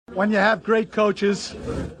When you have great coaches,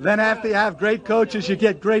 then after you have great coaches, you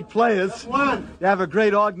get great players. You have a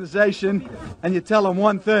great organization, and you tell them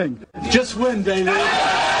one thing: just win, baby.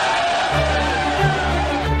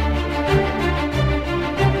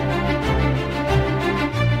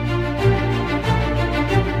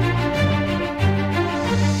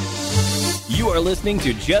 You are listening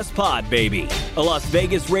to Just Pod Baby, a Las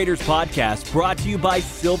Vegas Raiders podcast brought to you by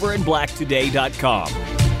silverandblacktoday.com.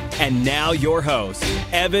 And now your host,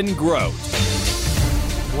 Evan Grote.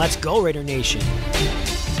 Let's go, Raider Nation.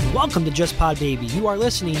 Welcome to Just Pod Baby. You are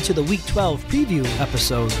listening to the Week 12 preview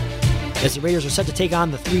episode as the Raiders are set to take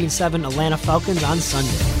on the 3-7 Atlanta Falcons on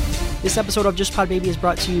Sunday. This episode of Just Pod Baby is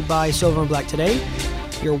brought to you by Silver and Black Today,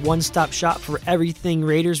 your one-stop shop for everything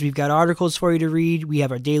Raiders. We've got articles for you to read. We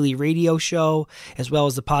have our daily radio show as well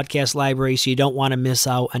as the podcast library, so you don't want to miss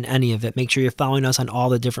out on any of it. Make sure you're following us on all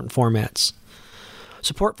the different formats.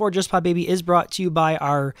 Support for Just Pod Baby is brought to you by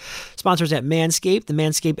our sponsors at Manscaped. The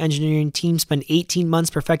Manscaped engineering team spent 18 months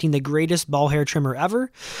perfecting the greatest ball hair trimmer ever.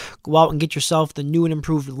 Go out and get yourself the new and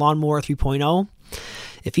improved Lawnmower 3.0.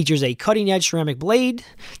 It features a cutting-edge ceramic blade.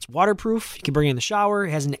 It's waterproof. You can bring it in the shower.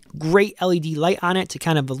 It has a great LED light on it to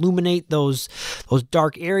kind of illuminate those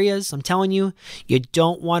dark areas. I'm telling you, you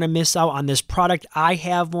don't want to miss out on this product. I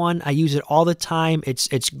have one. I use it all the time.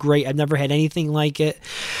 It's great. I've never had anything like it.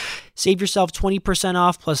 Save yourself 20%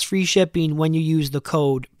 off plus free shipping when you use the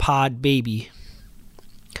code PODBABY.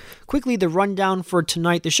 Quickly, the rundown for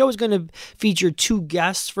tonight. The show is going to feature two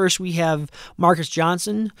guests. First, we have Marcus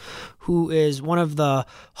Johnson, who is one of the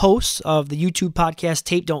hosts of the YouTube podcast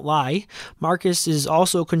Tape Don't Lie. Marcus is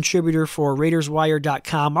also a contributor for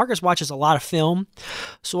RaidersWire.com. Marcus watches a lot of film,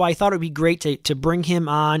 so I thought it would be great to bring him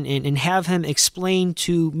on and have him explain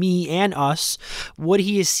to me and us what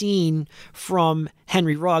he has seen from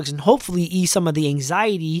Henry Ruggs and hopefully ease some of the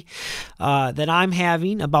anxiety that I'm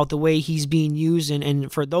having about the way he's being used. And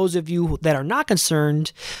for those of you that are not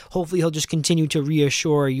concerned, hopefully he'll just continue to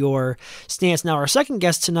reassure your stance. Now, our second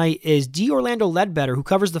guest tonight is D. Orlando Ledbetter, who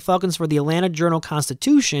covers the Falcons for the Atlanta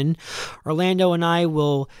Journal-Constitution. Orlando and I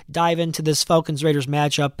will dive into this Falcons-Raiders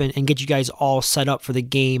matchup and get you guys all set up for the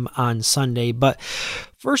game on Sunday. But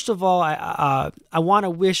first of all, I want to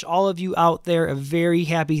wish all of you out there a very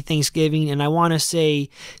happy Thanksgiving, and I want to say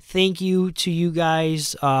thank you to you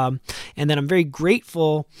guys, and that I'm very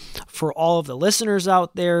grateful for all of the listeners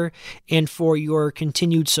out there and for your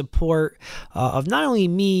continued support of not only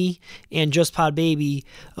me and Just Pod Baby,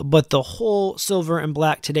 but the whole Silver and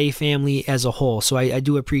Black Today family as a whole. So I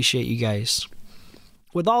do appreciate you guys.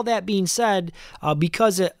 With all that being said,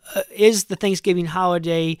 because it is the Thanksgiving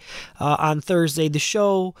holiday on Thursday, the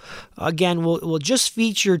show, again, will just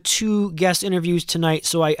feature two guest interviews tonight,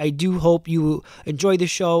 so I do hope you enjoy the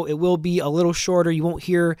show. It will be a little shorter. You won't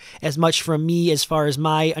hear as much from me as far as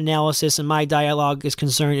my analysis and my dialogue is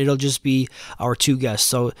concerned. It'll just be our two guests.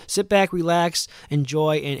 So sit back, relax,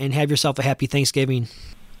 enjoy, and have yourself a happy Thanksgiving.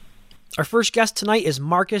 Our first guest tonight is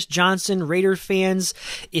Marcus Johnson. Raider fans,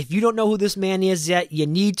 if you don't know who this man is yet, you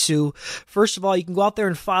need to. First of all, you can go out there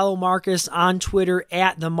and follow Marcus on Twitter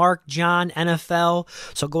at @TheMarkJohnNFL.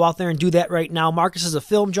 So go out there and do that right now. Marcus is a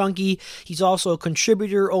film junkie. He's also a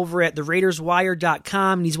contributor over at the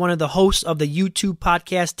RaidersWire.com, and he's one of the hosts of the YouTube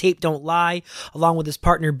podcast Tape Don't Lie, along with his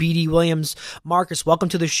partner BD Williams. Marcus, welcome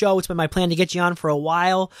to the show. It's been my plan to get you on for a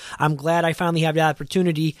while. I'm glad I finally have the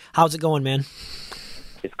opportunity. How's it going, man?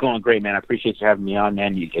 It's going great, man. I appreciate you having me on,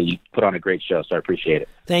 man. You put on a great show, so I appreciate it.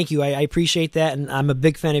 Thank you. I appreciate that, and I'm a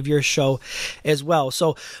big fan of your show as well.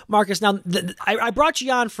 So, Marcus, now, I brought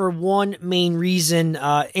you on for one main reason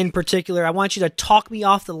in particular. I want you to talk me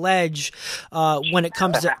off the ledge when it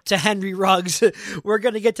comes to Henry Ruggs. We're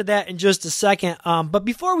going to get to that in just a second. But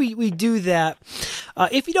before we do that,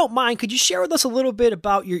 if you don't mind, could you share with us a little bit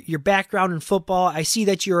about your background in football? I see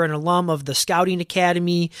that you're an alum of the Scouting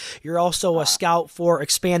Academy. You're also a scout for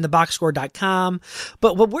expandtheboxscore.com.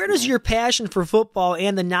 But where does your passion for football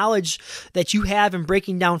and the knowledge that you have in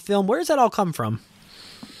breaking down film, where does that all come from?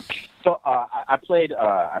 So I played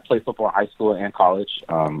football in high school and college.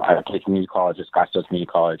 I played community college at Scottsdale Community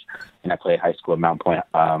College, and I played high school at Mount Point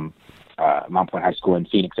High School in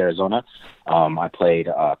Phoenix, Arizona. I played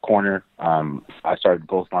corner. I started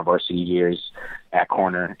both my varsity years at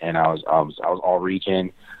corner, and I was all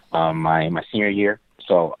region my senior year.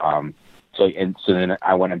 So then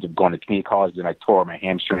I went into going to community college, and I tore my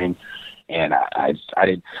hamstring, and I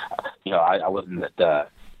didn't, I wasn't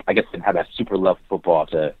I guess didn't have that super love for football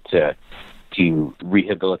to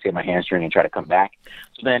rehabilitate my hamstring and try to come back.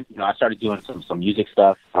 So then, I started doing some music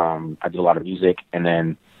stuff. I did a lot of music, and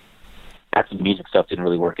then after the music stuff didn't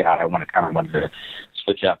really work out, I wanted to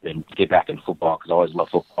switch up and get back into football because I always love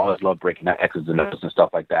football. I always love breaking down X's and O's and stuff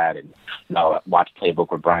like that. And watch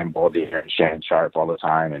Playbook with Brian Baldier and Shannon Sharp all the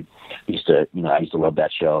time. And I used to love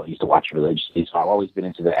that show. I used to watch it religiously. So I've always been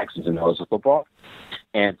into the X's and O's of football.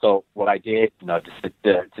 And so what I did, to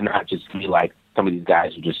not just be like some of these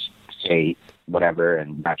guys who just say whatever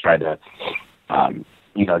and not try to,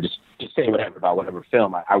 just say whatever about whatever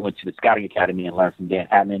film. I went to the Scouting Academy and learned from Dan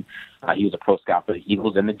Hatman. He was a pro scout for the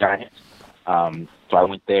Eagles and the Giants. So I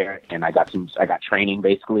went there and I got training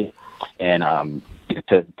basically, and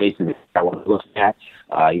to basically I was looking at.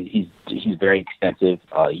 He's very extensive.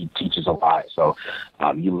 He teaches a lot, so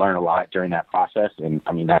you learn a lot during that process. And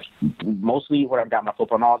I mean that's mostly where I've got my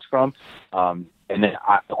football knowledge from. And then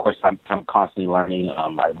of course I'm constantly learning.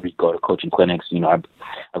 I go to coaching clinics. I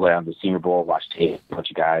go down to the Senior Bowl, watch tape, a bunch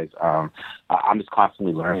of guys. I'm just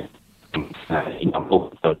constantly learning. I'm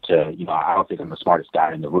open to I don't think I'm the smartest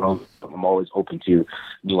guy in the room. I'm always open to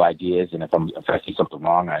new ideas, and if I see something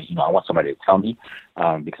wrong, I want somebody to tell me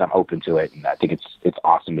because I'm open to it, and I think it's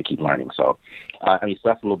awesome to keep learning. So, so that's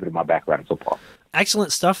a little bit of my background in football.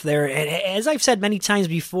 Excellent stuff there. And as I've said many times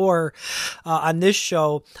before on this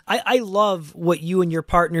show, I love what you and your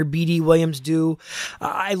partner, BD Williams, do.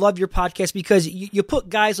 I love your podcast because you put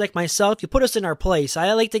guys like myself, you put us in our place.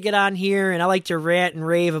 I like to get on here and I like to rant and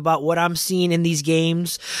rave about what I'm seeing in these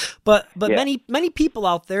games. But yeah. many people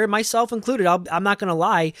out there, myself included, I'm not going to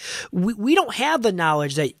lie, we don't have the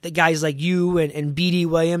knowledge that the guys like you and BD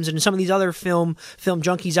Williams and some of these other film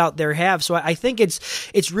junkies out there have. So I think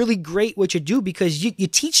it's really great what you do because you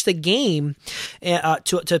teach the game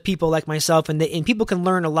to people like myself, and people can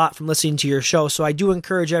learn a lot from listening to your show. So I do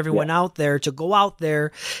encourage everyone out there to go out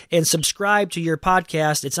there and subscribe to your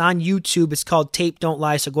podcast. It's on YouTube. It's called Tape Don't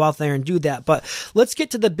Lie, so go out there and do that. But let's get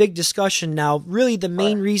to the big discussion now. Really, the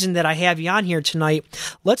main reason that I have you on here tonight,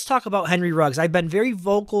 let's talk about Henry Ruggs. I've been very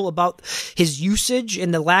vocal about his usage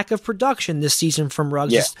and the lack of production this season from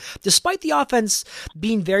Ruggs. Yeah. Despite the offense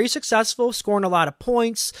being very successful, scoring a lot of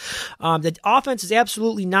points, the offense is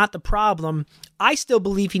absolutely not the problem. I still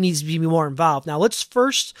believe he needs to be more involved. Now, let's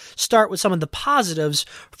first start with some of the positives.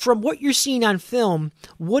 From what you're seeing on film,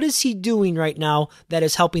 what is he doing right now that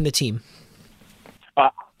is helping the team?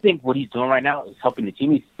 I think what he's doing right now is helping the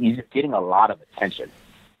team. He's getting a lot of attention.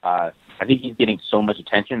 I think he's getting so much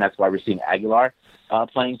attention. That's why we're seeing Aguilar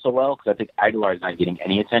playing so well, because I think Aguilar is not getting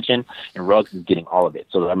any attention, and Ruggs is getting all of it.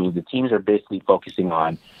 So, the teams are basically focusing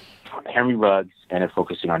on Henry Ruggs, and they're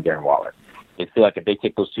focusing on Darren Waller. They feel like if they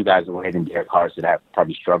take those two guys away, then Derek Carr's would have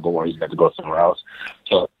probably struggle or he's got to go somewhere else.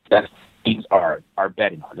 So that's teams are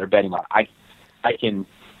betting on. They're betting on. I can,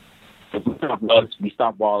 if we stop Ruggs, we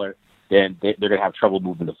stop Waller, then they're going to have trouble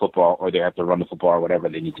moving the football, or they have to run the football or whatever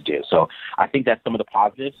they need to do. So I think that's some of the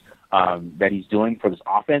positives that he's doing for this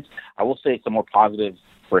offense. I will say some more positives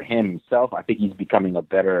for himself. I think he's becoming a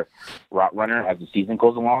better route runner as the season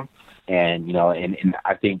goes along. And, and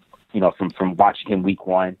I think, from watching him week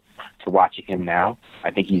one to watching him now,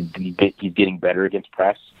 I think he's getting better against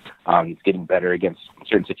press. He's getting better against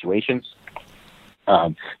certain situations.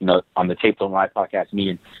 On the Tape Don't Lie podcast, me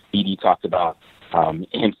and BD talked about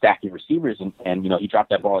him stacking receivers, and he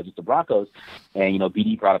dropped that ball against the Broncos, and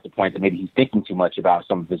BD brought up the point that maybe he's thinking too much about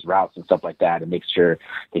some of his routes and stuff like that, and make sure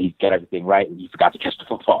that he's got everything right, and he forgot to catch the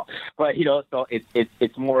football. But so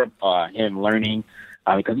it's more of him learning.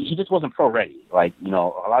 Because he just wasn't pro-ready. Like, a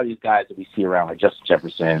lot of these guys that we see around, like Justin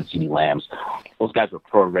Jefferson, CeeDee Lambs, those guys were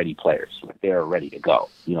pro-ready players. Like, they're ready to go.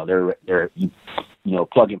 They're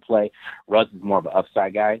plug and play. Ruggs is more of an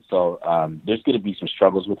upside guy. So there's going to be some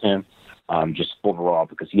struggles with him just overall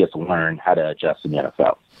because he has to learn how to adjust in the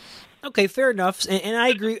NFL. Okay, fair enough. And I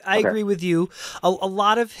agree. I agree with you. A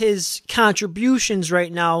lot of his contributions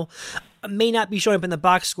right now may not be showing up in the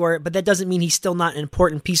box score, but that doesn't mean he's still not an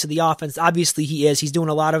important piece of the offense. Obviously he is. He's doing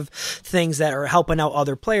a lot of things that are helping out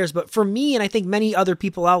other players. But for me, and I think many other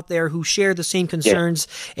people out there who share the same concerns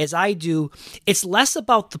as I do, it's less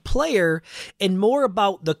about the player and more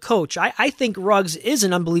about the coach. I think Ruggs is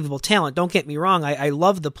an unbelievable talent. Don't get me wrong. I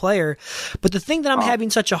love the player. But the thing that I'm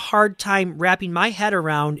having such a hard time wrapping my head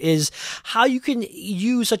around is how you can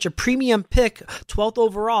use such a premium pick, 12th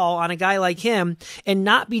overall, on a guy like him and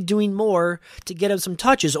not be doing more to get him some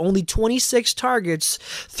touches. Only 26 targets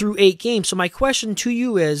through 8 games. So my question to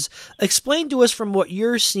you is, explain to us from what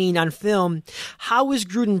you're seeing on film, how is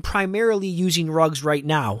Gruden primarily using Ruggs right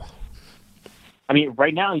now?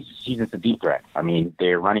 Right now he's just a deep threat.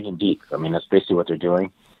 They're running him deep. That's basically what they're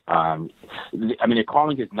doing. They're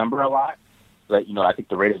calling his number a lot. But, I think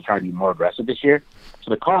the Raiders are trying to be more aggressive this year. So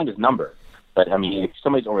they're calling his number. But I mean, if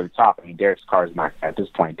somebody's over the top, I mean, Derek Carr is not at this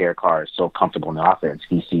point. Derek Carr is so comfortable in the offense.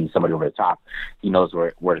 He sees somebody over the top, he knows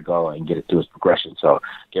where to go and get it through his progression. So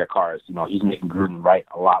Derek Carr is, he's making Gruden right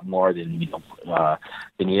a lot more than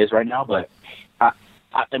he is right now. But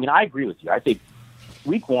I mean, I agree with you. I think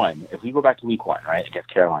week one, if we go back to week one, right, against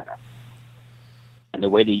Carolina, and the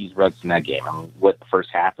way they used Ruggs in that game, I mean,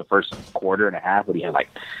 the first quarter and a half, what he had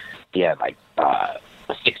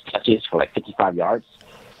 6 touches for 55 yards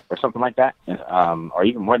or something like that, or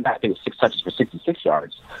even more than that. I think it was 6 touches for 66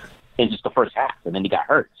 yards in just the first half, and then he got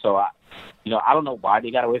hurt. So, I don't know why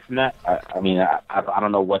they got away from that. I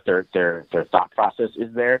don't know what their thought process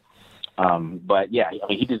is there. But yeah, I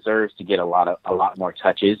mean, he deserves to get a lot more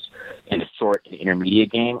touches in the short and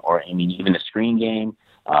intermediate game, or I mean, even the screen game,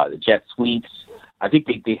 the jet sweeps. I think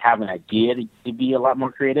they have an idea to be a lot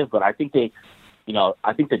more creative, but I think they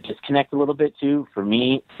disconnect a little bit too. For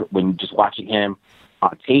me, when just watching him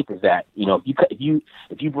on tape, is that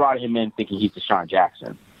if you brought him in thinking he's Deshaun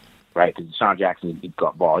Jackson, right? Because Deshaun Jackson is a big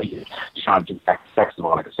ball. Deshaun tracks the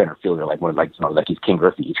ball like a center fielder, like he's King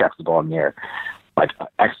Griffey. He tracks the ball in the air,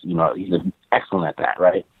 he's excellent at that,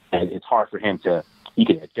 right? And it's hard for him to. He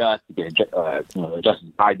can adjust. He can adjust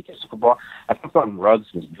his body because of football. I think something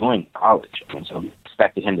Ruggs was doing in college, and so you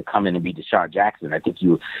expected him to come in and be Deshaun Jackson. I think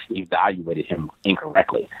you evaluated him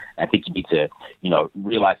incorrectly. I think you need to,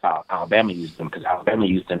 realize how Alabama used him, because Alabama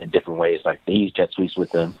used him in different ways. Like they used jet sweeps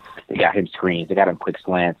with him. They got him screens. They got him quick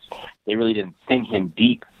slants. They really didn't send him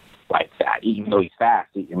deep like that, even though he's fast.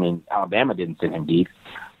 I mean, Alabama didn't send him deep,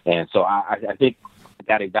 and so I think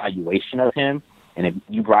that evaluation of him. And if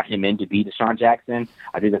you brought him in to be Deshaun Jackson,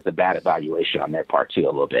 I think that's a bad evaluation on their part too,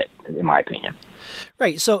 a little bit, in my opinion.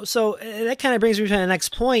 Right. So that kind of brings me to the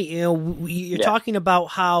next point. You're talking about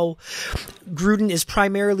how Gruden is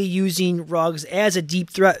primarily using Ruggs as a deep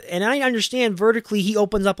threat, and I understand vertically he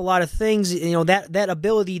opens up a lot of things. That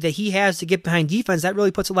ability that he has to get behind defense, that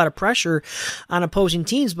really puts a lot of pressure on opposing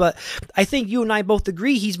teams. But I think you and I both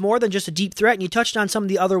agree he's more than just a deep threat. And you touched on some of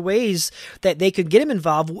the other ways that they could get him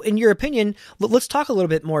involved. In your opinion, let's talk a little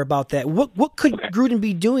bit more about that. What could Gruden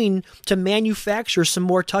be doing to manufacture some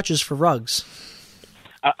more touches for Ruggs?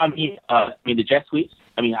 I mean, the jet sweeps.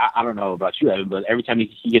 I mean, I don't know about you, Evan, but every time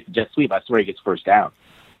he gets the jet sweep, I swear he gets first down.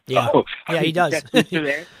 Yeah, so, he does. Jet sweeps are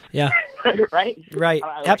there. Yeah, right.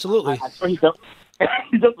 Absolutely. I swear he does.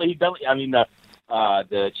 I mean,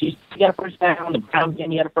 the Chiefs, he got a first down. The Browns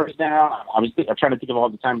game, he had a first down. I'm trying to think of all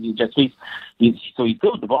the times he jet sweeps. He's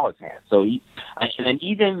good with the ball in his hand. So and then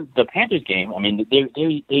even the Panthers game. I mean,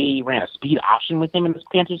 they ran a speed option with him in this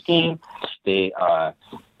Panthers game. They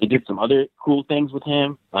did some other cool things with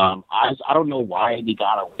him. I don't know why they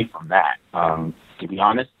got away from that. To be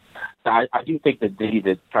honest, I do think that they need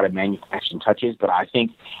to try to manufacture touches, but I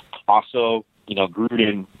think also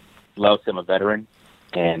Gruden loves him a veteran.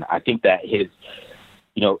 And I think that he's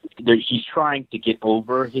trying to get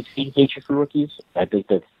over his hatred for rookies. I think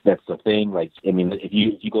that's the thing. Like, I mean, if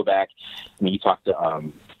you go back, I mean, you talked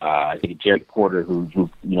to I think Jerry Porter, who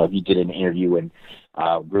he did an interview and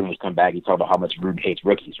Gruden was coming back. He talked about how much Gruden hates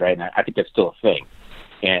rookies, right? And I think that's still a thing.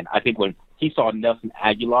 And I think when he saw Nelson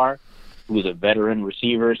Aguilar, who was a veteran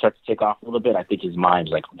receiver, start to take off a little bit, I think his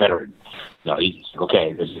mind's like, veteran. He's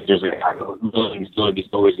okay. There's a guy who's doing he's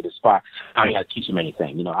always get his spot. I don't got to teach him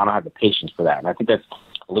anything. I don't have the patience for that. And I think that's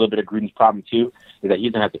a little bit of Gruden's problem too, is that he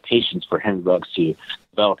doesn't have the patience for Henry Ruggs to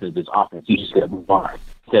develop his offense. He's just going to move on.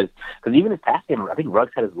 Because even his pass game, I think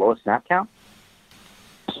Ruggs had his lowest snap count.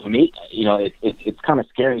 So me, it's kind of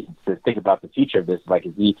scary to think about the future of this. Like,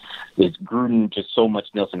 is Gruden just so much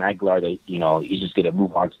Nelson Aguilar that he's just going to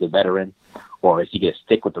move on to the veteran, or is he going to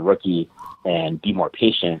stick with the rookie and be more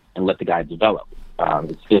patient and let the guy develop?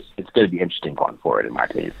 It's going to be interesting going forward, in my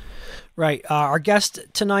opinion. Right. Our guest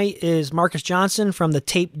tonight is Marcus Johnson from the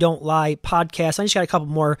Tape Don't Lie podcast. I just got a couple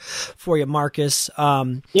more for you, Marcus.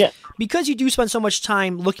 Because you do spend so much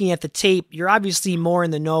time looking at the tape, you're obviously more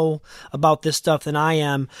in the know about this stuff than I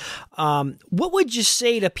am. What would you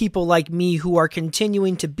say to people like me who are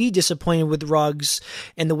continuing to be disappointed with Ruggs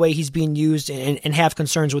and the way he's being used and have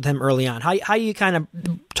concerns with him early on? How do you kind of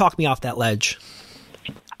talk me off that ledge?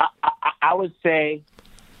 I would say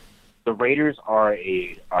the Raiders are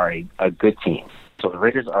a good team. So the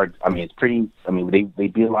Raiders are, they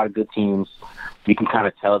beat a lot of good teams. You can kind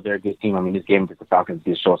of tell they're a good team. I mean, this game against the Falcons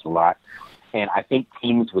did show us a lot. And I think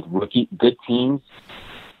teams with good teams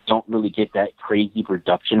don't really get that crazy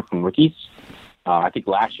production from rookies. I think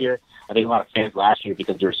a lot of fans last year,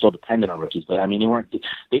 because they were so dependent on rookies, but I mean,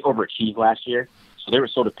 they overachieved last year. So they were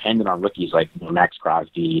so dependent on rookies like Max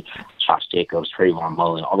Crosby, Josh Jacobs, Trayvon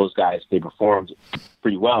Mullen, all those guys. They performed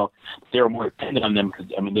pretty well. They were more dependent on them because,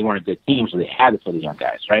 they weren't a good team, so they had to play the young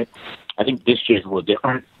guys, right? I think this year is a little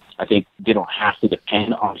different. I think they don't have to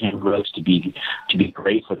depend on him Rose to be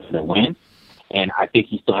great for them to win. And I think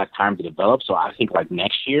he still has time to develop. So I think like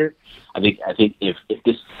next year, I think if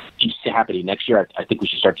this keeps happening next year, I think we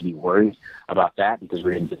should start to be worried about that because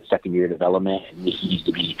we're into the second year development and he needs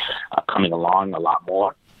to be coming along a lot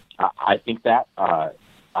more. I think that, but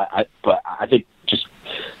I think just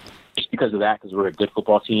because of that, because we're a good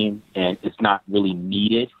football team and it's not really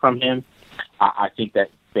needed from him, I think that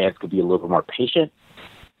fans could be a little bit more patient.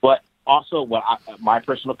 But also, my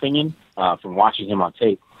personal opinion from watching him on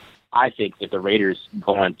tape, I think if the Raiders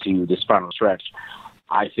go into this final stretch,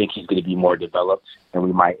 I think he's going to be more developed, and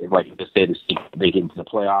we might, like you just said, if they get into the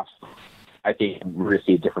playoffs, I think we're going to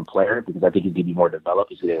see a different player because I think he's going to be more developed.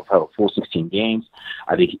 He's going to have a full 16 games.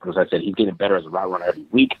 I think, as I said, he's getting better as a route runner every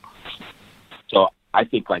week. So I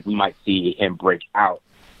think like we might see him break out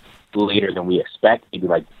later than we expect. Maybe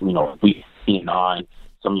like we've seen on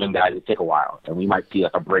some young guys that take a while, and we might see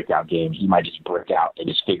like a breakout game. He might just break out and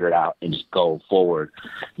just figure it out and just go forward,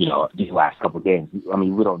 these last couple of games.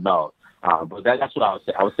 We don't know. But that's what I would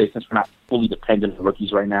say. I would say since we're not fully dependent on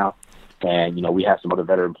rookies right now, and, we have some other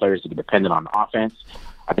veteran players that can dependent on the offense,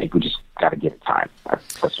 I think we just got to give it time.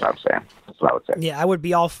 That's what I'm saying. That's what I would say. Yeah, I would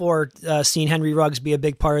be all for seeing Henry Ruggs be a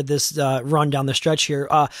big part of this run down the stretch here.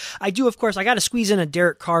 I do, of course, I got to squeeze in a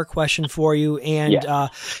Derek Carr question for you. And,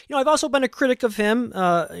 I've also been a critic of him,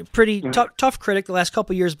 pretty tough critic the last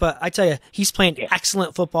couple of years. But I tell you, he's playing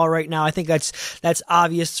excellent football right now. I think that's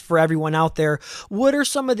obvious for everyone out there. What are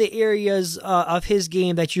some of the areas of his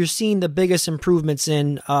game that you're seeing the biggest improvements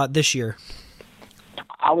in this year?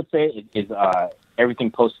 I would say is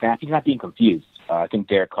everything post-snap. He's not being confused. I think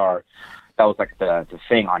Derek Carr, that was like the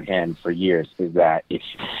thing on him for years, is that if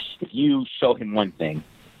you show him one thing,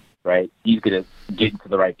 right, he's going to get into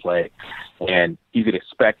the right play, and he's going to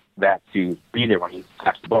expect that to be there when he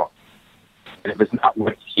taps the ball. And if it's not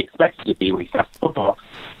what he expects it to be when he taps the football,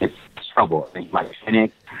 it's trouble. I think he might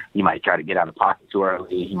panic. He might try to get out of the pocket too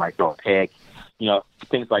early. He might throw a pick.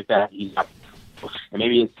 Things like that. And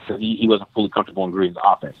maybe it's because he wasn't fully comfortable in Gruden's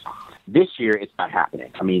offense. This year, it's not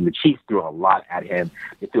happening. The Chiefs threw a lot at him.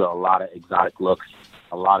 They threw a lot of exotic looks,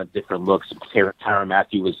 a lot of different looks. Tyrann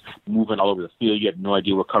Mathieu was moving all over the field. You had no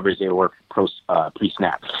idea what coverage they were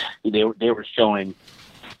pre-snap. They were showing,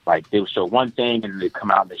 like, they would show one thing, and then they'd come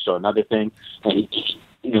out and they show another thing. And,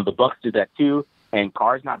 the Bucs did that too, and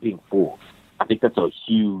Carr's not being fooled. I think that's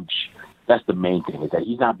that's the main thing, is that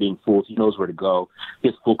he's not being fooled. He knows where to go. He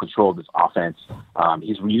has full control of his offense.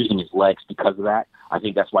 He's reusing his legs because of that. I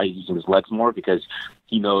think that's why he's using his legs more, because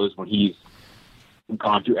he knows when he's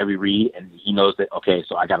gone through every read and he knows that, okay,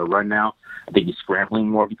 so I got to run now. I think he's scrambling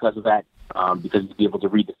more because of that, because he's able to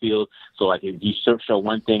read the field. So, like, if you show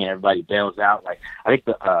one thing and everybody bails out, like, I think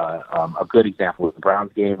a good example was the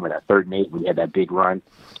Browns game where that 3rd and 8, we had that big run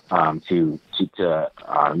to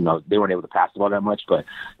they weren't able to pass the ball that much, but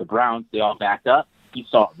the Browns, they all backed up. He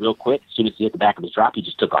saw it real quick. As soon as he hit the back of his drop, he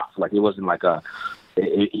just took off. Like, it wasn't like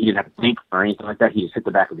he didn't have to think or anything like that. He just hit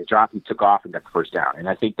the back of the drop. He took off and got the first down. And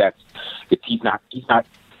I think he's not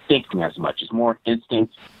thinking as much. It's more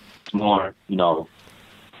instinct. It's more,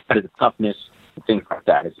 competitive toughness and things like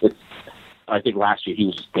that. I think last year he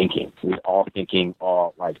was just thinking. He was all thinking,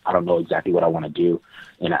 like, I don't know exactly what I want to do.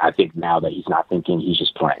 And I think now that he's not thinking, he's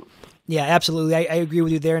just playing. Yeah, absolutely. I agree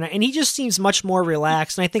with you there. And he just seems much more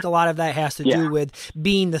relaxed. And I think a lot of that has to do with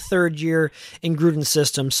being the 3rd year in Gruden's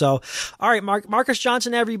system. So, all right, Marcus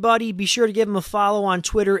Johnson, everybody, be sure to give him a follow on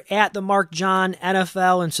Twitter at the Mark John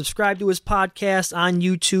NFL and subscribe to his podcast on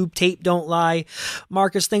YouTube, Tape Don't Lie.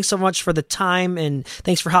 Marcus, thanks so much for the time, and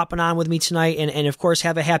thanks for hopping on with me tonight. And of course,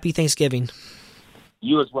 have a happy Thanksgiving.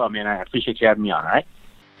 You as well, man. I appreciate you having me on, all right?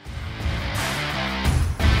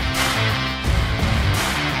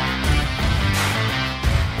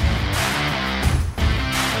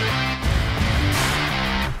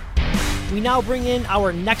 We now bring in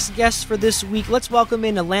our next guest for this week. Let's welcome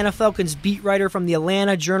in Atlanta Falcons beat writer from the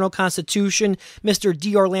Atlanta Journal-Constitution, Mr.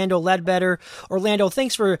 D. Orlando Ledbetter. Orlando,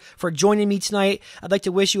 thanks for joining me tonight. I'd like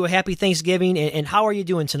to wish you a happy Thanksgiving, and how are you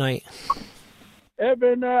doing tonight?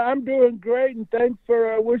 Evan, I'm doing great, and thanks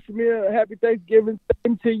for wishing me a happy Thanksgiving.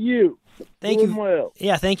 Same to you. Thank Doing you. Well.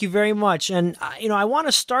 Yeah, thank you very much. And I want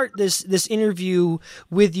to start this interview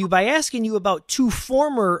with you by asking you about two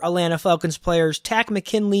former Atlanta Falcons players, Takk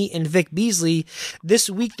McKinley and Vic Beasley. This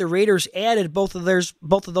week, the Raiders added both of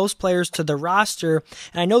those players to the roster,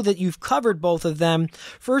 and I know that you've covered both of them.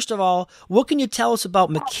 First of all, what can you tell us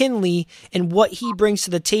about McKinley and what he brings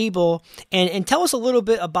to the table, and tell us a little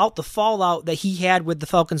bit about the fallout that he had with the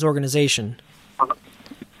Falcons organization?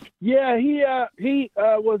 Yeah, he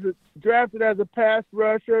was drafted as a pass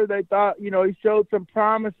rusher. They thought, he showed some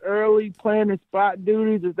promise early playing in spot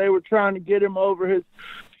duties as they were trying to get him over his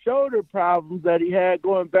shoulder problems that he had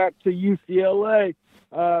going back to UCLA.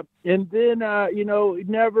 And then,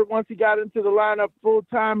 once he got into the lineup full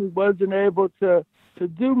time, he wasn't able to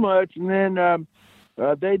do much. And then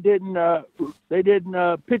they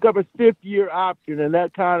didn't pick up his fifth-year option, and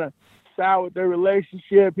that kind of soured their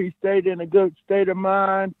relationship. He stayed in a good state of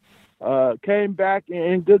mind. Came back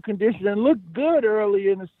in good condition and looked good early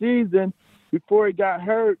in the season before he got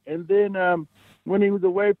hurt. And then when he was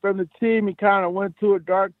away from the team, he kind of went to a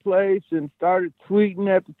dark place and started tweeting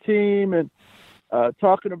at the team and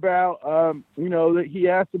talking about, that he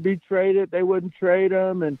has to be traded. They wouldn't trade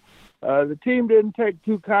him. And the team didn't take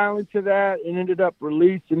too kindly to that and ended up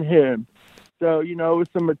releasing him. So, with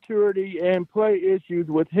some maturity and play issues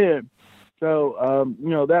with him. So,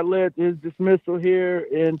 that led to his dismissal here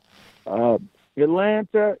in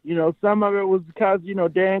Atlanta. Some of it was because,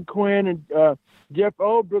 Dan Quinn and Jeff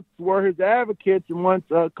Olbrooks were his advocates. And once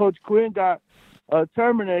Coach Quinn got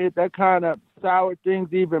terminated, that kind of soured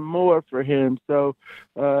things even more for him. So,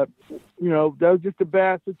 that was just a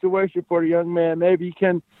bad situation for the young man. Maybe he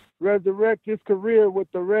can resurrect his career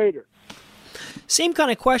with the Raiders. Same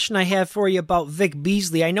kind of question I have for you about Vic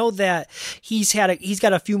Beasley. I know that he's got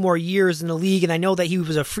a few more years in the league, and I know that he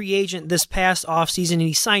was a free agent this past offseason, and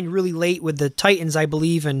he signed really late with the Titans, I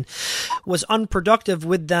believe, and was unproductive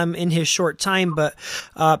with them in his short time. But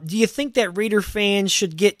do you think that Raider fans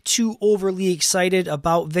should get too overly excited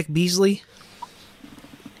about Vic Beasley?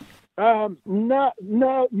 No,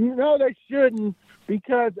 they shouldn't,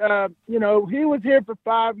 because, he was here for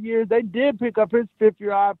 5 years. They did pick up his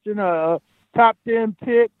fifth-year option, top 10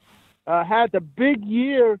 pick, had the big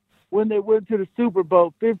year when they went to the Super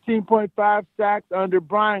Bowl, 15.5 sacks under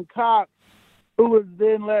Brian Cox, who was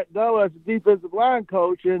then let go as a defensive line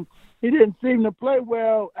coach, and he didn't seem to play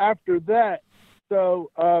well after that.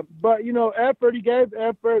 So, but, effort, he gave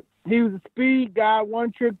effort. He was a speed guy,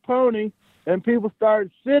 one-trick pony, and people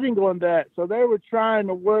started sitting on that. So they were trying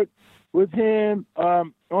to work with him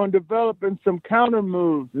on developing some counter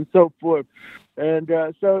moves and so forth. And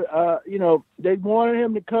they wanted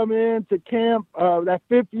him to come in to camp that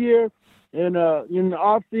fifth year in the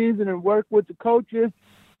off season and work with the coaches.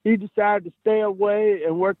 He decided to stay away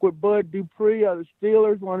and work with Bud Dupree of the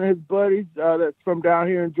Steelers, one of his buddies that's from down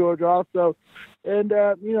here in Georgia also. And,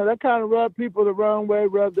 that kind of rubbed people the wrong way,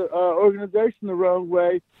 rubbed the organization the wrong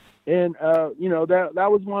way. And, that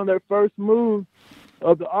was one of their first moves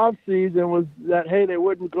of the offseason was that, hey, they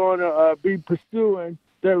wasn't going to be pursuing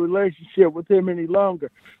their relationship with him any longer.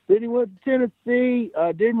 Then he went to Tennessee,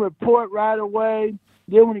 didn't report right away.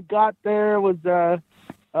 Then when he got there was, from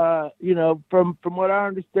what I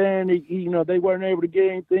understand, they weren't able to get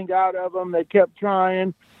anything out of him. They kept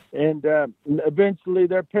trying, and eventually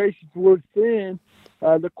their patience was thin.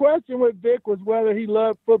 The question with Vic was whether he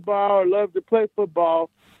loved football or loved to play football.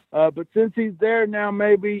 But since he's there now,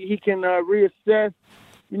 maybe he can reassess,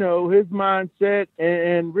 his mindset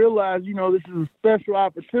and realize, this is a special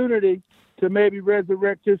opportunity to maybe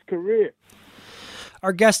resurrect his career.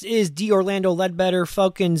 Our guest is D. Orlando Ledbetter,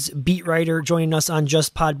 Falcons beat writer, joining us on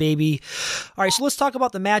Just Pod Baby. All right, so let's talk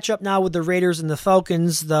about the matchup now with the Raiders and the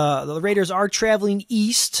Falcons. The Raiders are traveling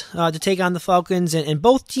east to take on the Falcons, and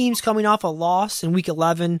both teams coming off a loss in Week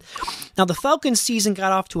 11. Now, the Falcons season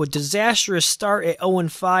got off to a disastrous start at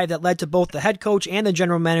 0-5 that led to both the head coach and the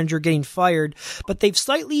general manager getting fired, but they've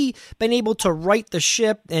slightly been able to right the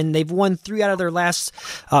ship, and they've won 3 out of their last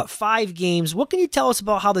 5 games. What can you tell us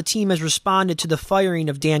about how the team has responded to the firing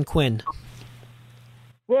of Dan Quinn?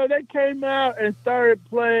 Well, they came out and started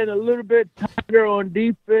playing a little bit tighter on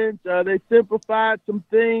defense. They simplified some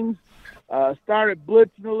things, started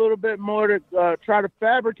blitzing a little bit more to try to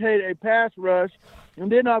fabricate a pass rush. And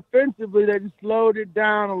then offensively, they just slowed it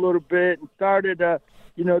down a little bit and started,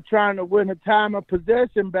 trying to win a time of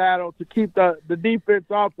possession battle to keep the defense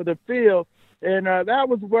off of the field. And that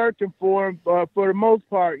was working for them for the most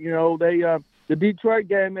part. The Detroit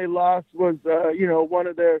game they lost was, one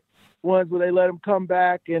of their ones where they let them come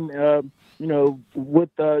back and, with,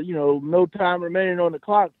 no time remaining on the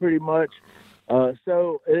clock pretty much.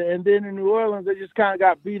 And then in New Orleans, they just kind of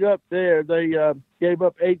got beat up there. They gave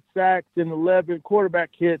up 8 sacks and 11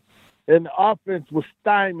 quarterback hits, and the offense was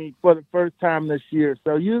stymied for the first time this year.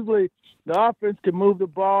 So usually the offense can move the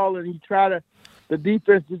ball, and the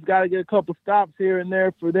defense just got to get a couple stops here and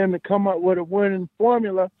there for them to come up with a winning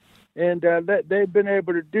formula. And they've been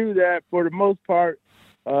able to do that for the most part.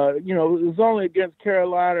 It was only against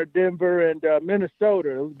Carolina, Denver, and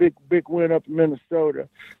Minnesota. It was a big win up in Minnesota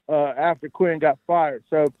after Quinn got fired.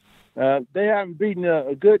 So they haven't beaten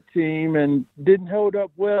a good team and didn't hold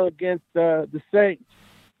up well against the Saints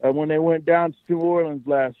when they went down to New Orleans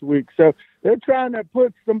last week. So they're trying to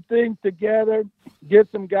put some things together, get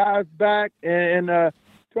some guys back, and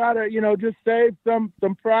try to, just save some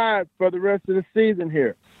pride for the rest of the season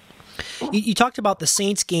here. You talked about the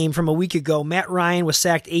Saints game from a week ago. Matt Ryan was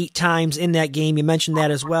sacked 8 times in that game. You mentioned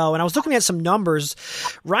that as well. And I was looking at some numbers.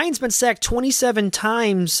 Ryan's been sacked 27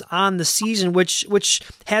 times on the season, which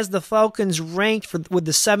has the Falcons ranked with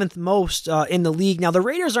the 7th most in the league. Now, the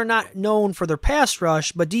Raiders are not known for their pass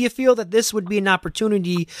rush, but do you feel that this would be an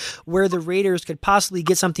opportunity where the Raiders could possibly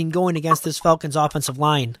get something going against this Falcons offensive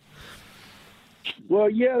line? Well,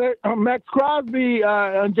 yeah, Max Crosby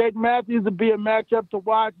and Jake Matthews would be a matchup to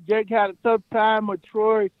watch. Jake had a tough time with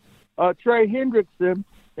Trey Hendrickson.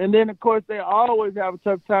 And then, of course, they always have a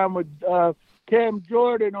tough time with Cam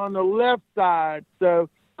Jordan on the left side, so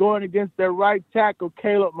going against their right tackle,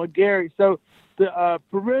 Caleb McGarry. So the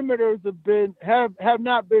perimeters have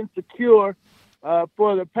not been secure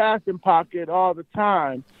for the passing pocket all the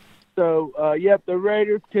time. So, the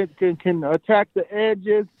Raiders can attack the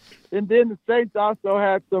edges. And then the Saints also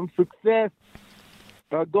had some success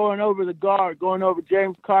going over the guard, going over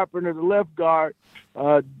James Carpenter, the left guard.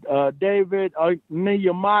 David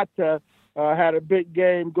Nyamata had a big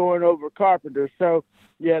game going over Carpenter. So,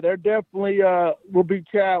 they're definitely will be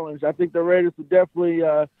challenged. I think the Raiders will definitely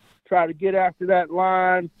try to get after that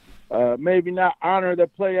line. Maybe not honor the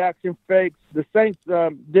play action fakes. The Saints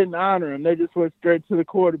didn't honor them. They just went straight to the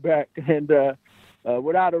quarterback. And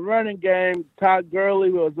without a running game, Todd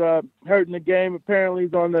Gurley was hurt in the game. Apparently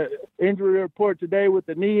he's on the injury report today with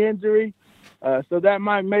a knee injury. So that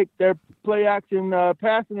might make their play action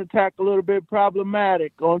passing attack a little bit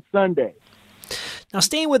problematic on Sunday. Now,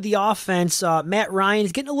 staying with the offense, Matt Ryan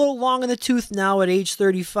is getting a little long in the tooth now at age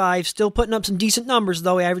 35, still putting up some decent numbers,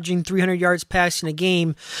 though, averaging 300 yards passing a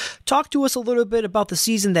game. Talk to us a little bit about the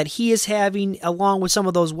season that he is having, along with some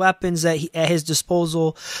of those weapons at his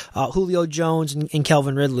disposal, Julio Jones and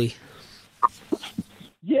Calvin Ridley.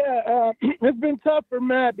 Yeah, it's been tough for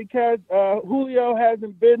Matt because Julio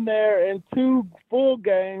hasn't been there in 2 full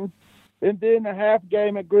games, and then a half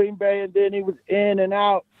game at Green Bay, and then he was in and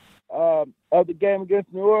out of the game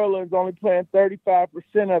against New Orleans, only playing 35%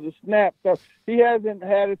 of the snaps. So he hasn't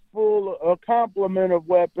had his full complement of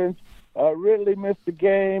weapons. Ridley missed the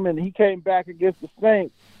game, and he came back against the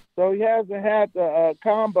Saints. So he hasn't had the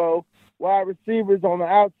combo wide receivers on the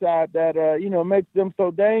outside that, makes them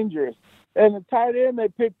so dangerous. And the tight end they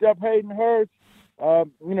picked up, Hayden Hurst,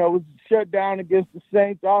 was shut down against the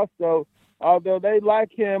Saints also, although they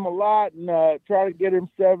like him a lot and try to get him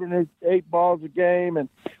 7 or 8 balls a game and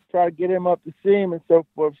try to get him up the seam and so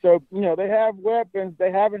forth. So, they have weapons.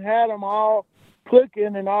 They haven't had them all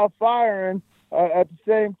clicking and all firing at the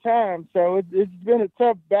same time. So it's been a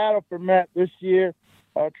tough battle for Matt this year,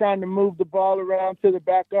 trying to move the ball around to the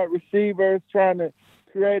backup receivers, trying to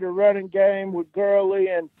create a running game with Gurley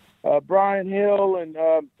and Brian Hill and,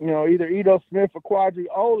 either Ito Smith or Quadri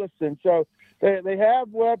Olison. So they have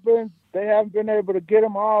weapons. They haven't been able to get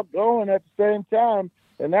them all going at the same time.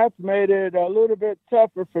 And that's made it a little bit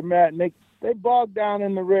tougher for Matt. And they bogged down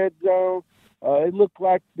in the red zone. It looked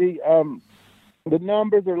like the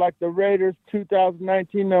numbers are like the Raiders'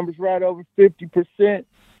 2019 numbers, right over 50%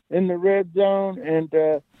 in the red zone. And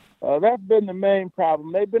that's been the main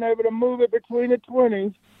problem. They've been able to move it between the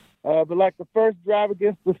 20s. But like the first drive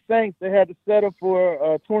against the Saints, they had to settle for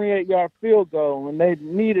a 28-yard field goal, and they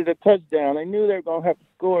needed a touchdown. They knew they were going to have to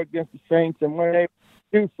score against the Saints, and weren't able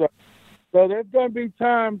to do so. So there's going to be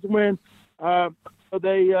times when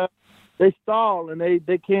they stall and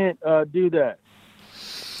they can't do that.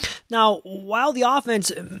 Now, while the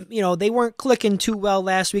offense, they weren't clicking too well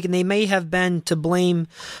last week, and they may have been to blame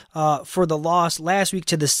for the loss last week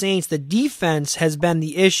to the Saints, the defense has been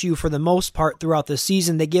the issue for the most part throughout the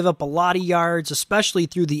season. They give up a lot of yards, especially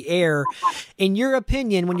through the air. In your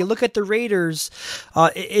opinion, when you look at the Raiders,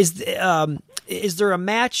 is there a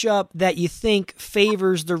matchup that you think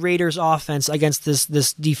favors the Raiders offense against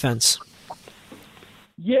this defense?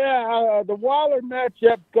 Yeah, the Waller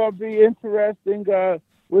matchup's going to be interesting.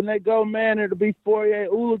 when they go man, it'll be Foye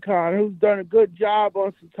Oluokun, who's done a good job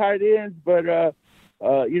on some tight ends, but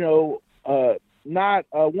not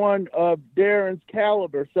one of Darren's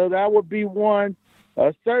caliber. So that would be one.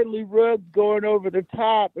 Certainly Ruggs going over the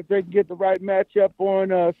top if they can get the right matchup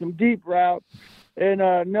on some deep routes. And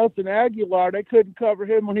Nelson Aguilar, they couldn't cover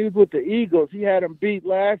him when he was with the Eagles. He had him beat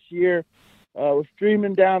last year, was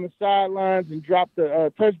streaming down the sidelines and dropped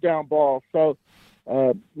the touchdown ball. So,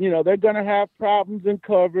 they're going to have problems in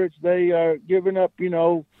coverage. They are giving up,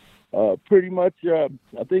 pretty much, I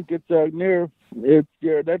think it's they're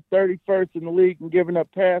 31st in the league in giving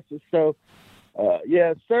up passes. So,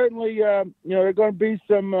 certainly, there are going to be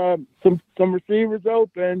some receivers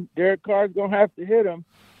open. Derek Carr's going to have to hit them,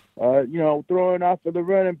 throwing off of the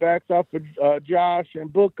running backs, off of Josh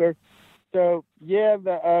and Booker. So,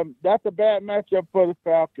 that's a bad matchup for the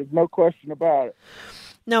Falcons, no question about it.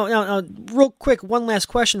 Now, real quick, one last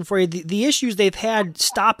question for you. The issues they've had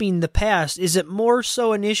stopping the pass, is it more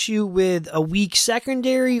so an issue with a weak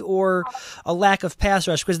secondary or a lack of pass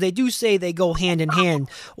rush? Because they do say they go hand in hand.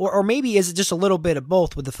 Or maybe is it just a little bit of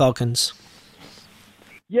both with the Falcons?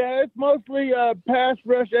 Yeah, it's mostly pass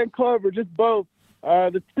rush and coverage. It's both.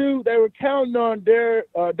 The two, they were counting on their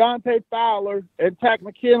Dante Fowler and Tack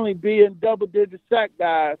McKinley being double-digit sack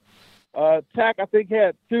guys. Tack, I think,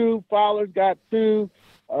 had 2. Fowler's got 2.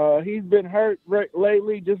 He's been hurt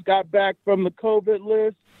lately, just got back from the COVID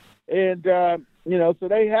list. And, so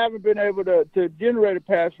they haven't been able to generate a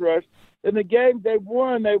pass rush. In the games they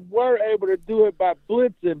won, they were able to do it by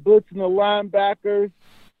blitzing the linebackers,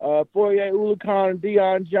 Foye Oluokun and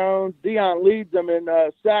Deion Jones. Deion leads them in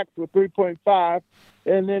sacks with 3.5.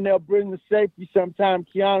 And then they'll bring the safety sometime,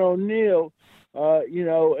 Keanu O'Neal,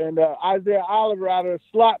 and Isaiah Oliver out of a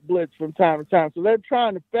slot blitz from time to time. So they're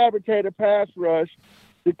trying to fabricate a pass rush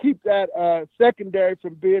to keep that secondary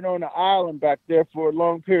from being on the island back there for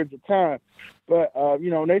long periods of time. But,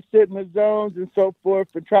 when they sit in the zones and so forth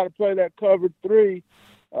and try to play that cover 3,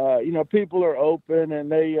 people are open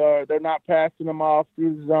and they're not passing them off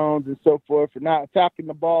through the zones and so forth and not attacking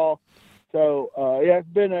the ball. So, it's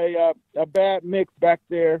been a bad mix back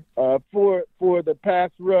there for the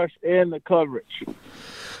pass rush and the coverage.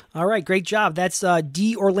 All right, great job. That's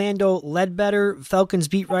D. Orlando Ledbetter, Falcons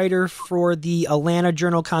beat writer for the Atlanta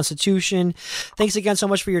Journal-Constitution. Thanks again so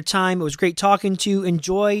much for your time. It was great talking to you.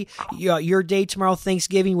 Enjoy your day tomorrow,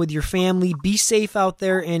 Thanksgiving, with your family. Be safe out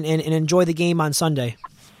there and enjoy the game on Sunday.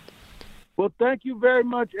 Well, thank you very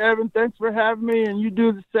much, Evan. Thanks for having me, and you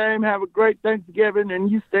do the same. Have a great Thanksgiving,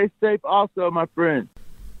 and you stay safe also, my friend.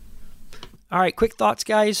 All right, quick thoughts,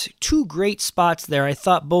 guys. 2 great spots there. I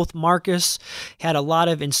thought both Marcus had a lot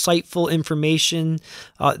of insightful information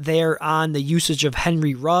there on the usage of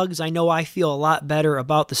Henry Ruggs. I know I feel a lot better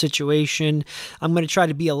about the situation. I'm going to try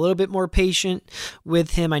to be a little bit more patient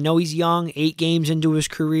with him. I know he's young, 8 games into his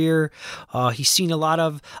career. He's seen a lot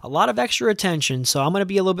of extra attention, so I'm going to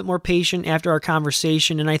be a little bit more patient after our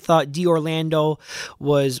conversation. And I thought D. Orlando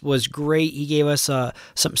was great. He gave us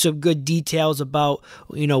some good details about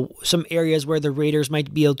some areas where the Raiders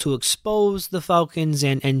might be able to expose the Falcons,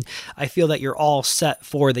 and I feel that you're all set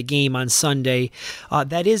for the game on Sunday.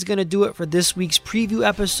 That is going to do it for this week's preview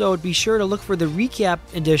episode. Be sure to look for the recap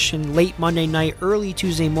edition late Monday night, early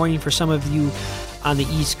Tuesday morning for some of you on the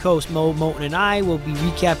East Coast. Mo, Moten, and I will be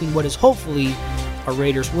recapping what is hopefully a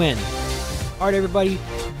Raiders win. All right, everybody,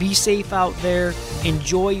 be safe out there.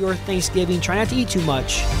 Enjoy your Thanksgiving. Try not to eat too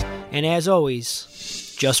much. And as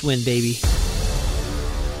always, just win, baby.